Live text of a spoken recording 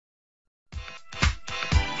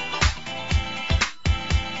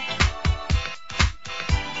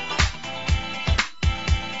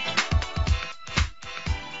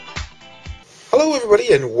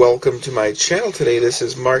everybody, and welcome to my channel today. This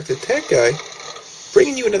is Mark the Tech Guy,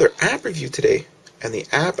 bringing you another app review today. And the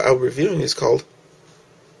app I'll be reviewing is called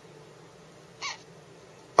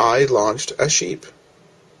I Launched a Sheep.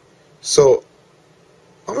 So,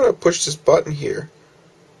 I'm going to push this button here,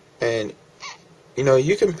 and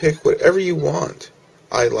you can pick whatever you want.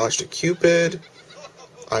 I launched a Cupid,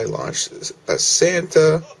 I launched a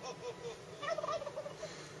Santa,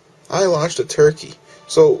 I launched a turkey.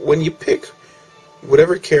 So when you pick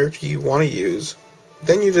whatever character you want to use,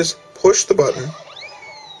 then you just push the button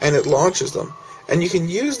and it launches them. And you can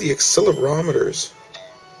use the accelerometers.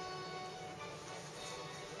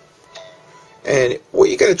 And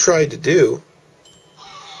what you got to try to do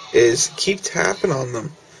is keep tapping on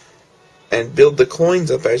them and build the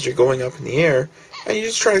coins up as you're going up in the air, and you're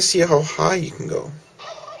just trying to see how high you can go.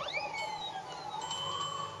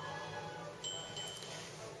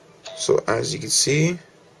 So as you can see,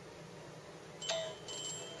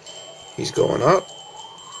 he's going up.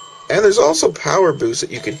 And there's also power boosts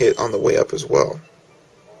that you can hit on the way up as well.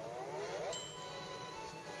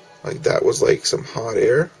 Like that was like some hot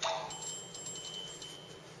air.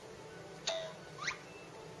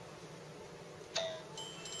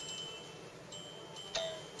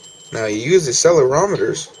 Now you use the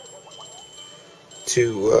accelerometers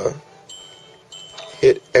to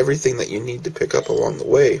hit everything that you need to pick up along the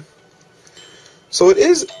way. So it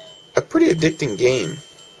is a pretty addicting game.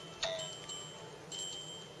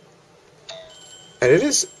 And it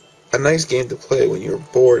is a nice game to play when you're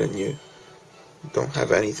bored and you don't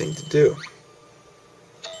have anything to do.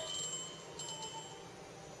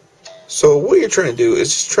 So what you're trying to do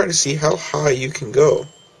is just try to see how high you can go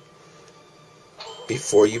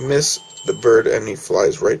before you miss the bird and he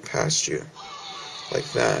flies right past you. Like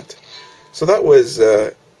that. So that was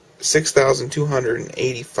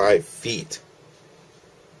 6,285 feet.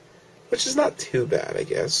 Which is not too bad, I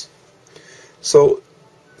guess. So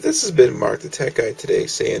this has been Mark the Tech Guy today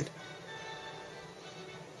saying,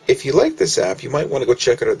 if you like this app, you might want to go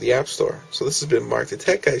check it out at the App Store. So this has been Mark the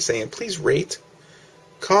Tech Guy saying, please rate,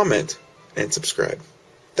 comment, and subscribe.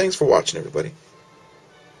 Thanks for watching, everybody.